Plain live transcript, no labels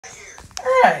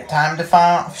Alright, time to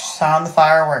sound the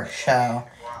fireworks show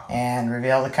and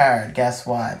reveal the card. Guess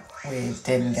what? We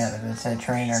didn't get it. It's a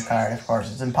trainer card, of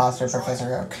course. It's Imposter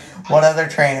Professor Oak. What other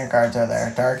trainer cards are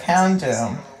there? Dark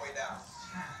Houndoom.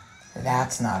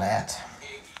 That's not it.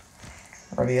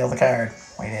 Reveal the card.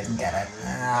 We didn't get it.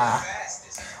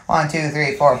 1, 2,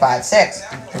 3, 4, 5, 6.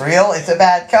 Real, it's a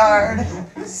bad card.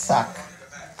 Suck.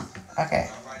 Okay.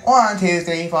 1, 2,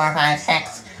 3, 4, 5,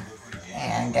 6.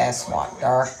 And guess what?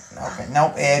 Dark. Okay.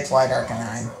 Nope, it's Light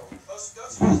Arcanine.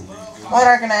 Light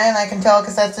Arcanine, I can tell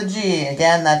because that's a G.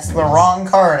 Again, that's the wrong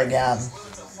card again.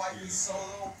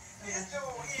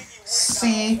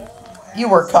 See? You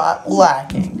were caught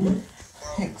lacking.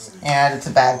 And it's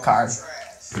a bad card.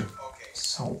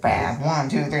 So bad. 1,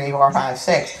 2, 3, 4, 5,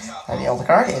 6. Reveal the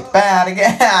card. It's bad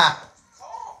again.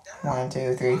 1,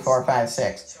 2, 3, 4, 5,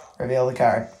 6. Reveal the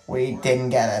card. We didn't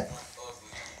get it.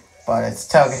 But it's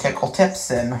Togetickle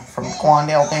Tipson from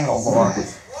Quandale Dinglebore.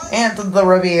 And the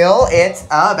reveal, it's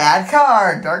a bad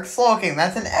card. Dark Slowking.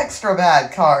 That's an extra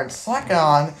bad card. Suck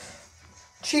on.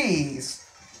 Cheese.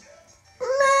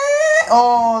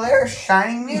 Oh, there's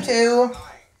Shining Mewtwo.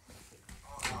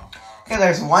 Okay,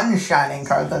 there's one shining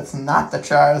card that's not the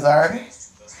Charizard.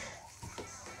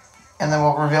 And then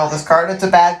we'll reveal this card. It's a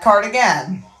bad card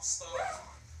again.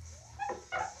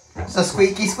 So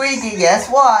squeaky squeaky, guess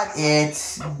what?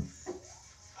 It's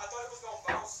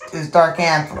Dark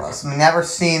Ampharos. We've never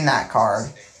seen that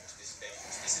card.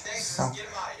 So 1, 2,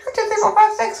 3, 4,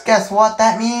 5, 6. Guess what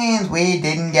that means? We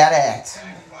didn't get it.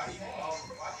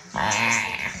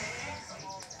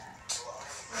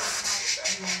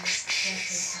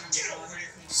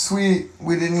 Sweet,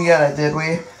 we didn't get it, did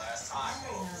we?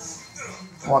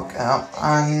 What?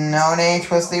 Unknown H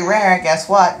was the rare. Guess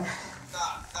what?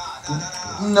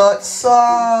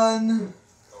 Nutson.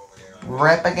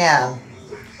 Rip again.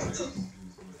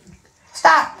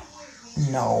 Stop.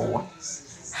 No.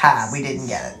 Ha, we didn't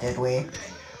get it, did we?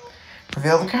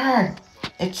 Reveal the card.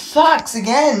 It sucks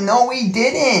again. No, we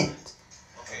didn't.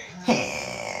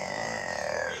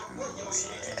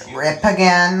 Rip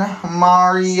again.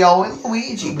 Mario and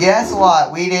Luigi. Guess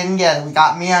what? We didn't get it. We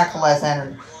got Miraculous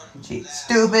Energy.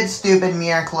 Stupid, stupid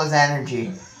Miraculous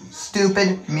Energy.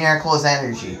 Stupid Miraculous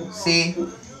Energy. See?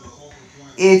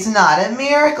 It's not a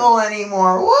miracle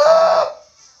anymore. Whoop!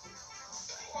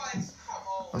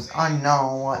 It was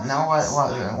unknown. What? No, what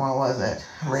was it? What was it?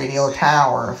 Radio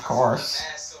Tower, of course.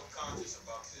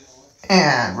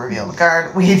 And reveal the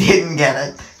card. We didn't get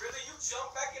it.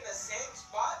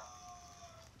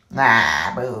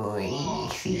 Nah, boo,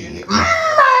 easy.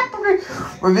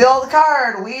 Reveal the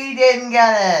card. We didn't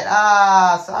get it.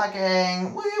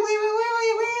 Sucking. Wee.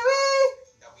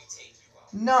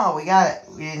 No, we got it.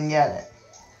 We didn't get it.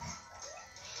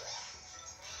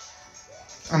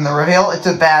 And the reveal, it's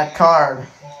a bad card.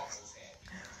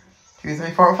 2,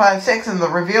 3, 4, 5, 6. And the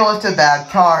reveal, it's a bad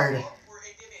card.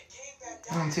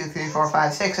 1, 2, 3, 4,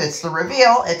 5, 6. It's the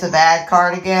reveal. It's a bad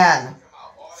card again.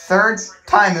 Third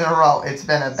time in a row, it's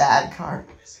been a bad card.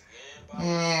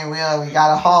 Yeah, we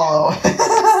got a hollow.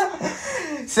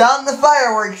 Sound the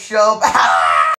fireworks show.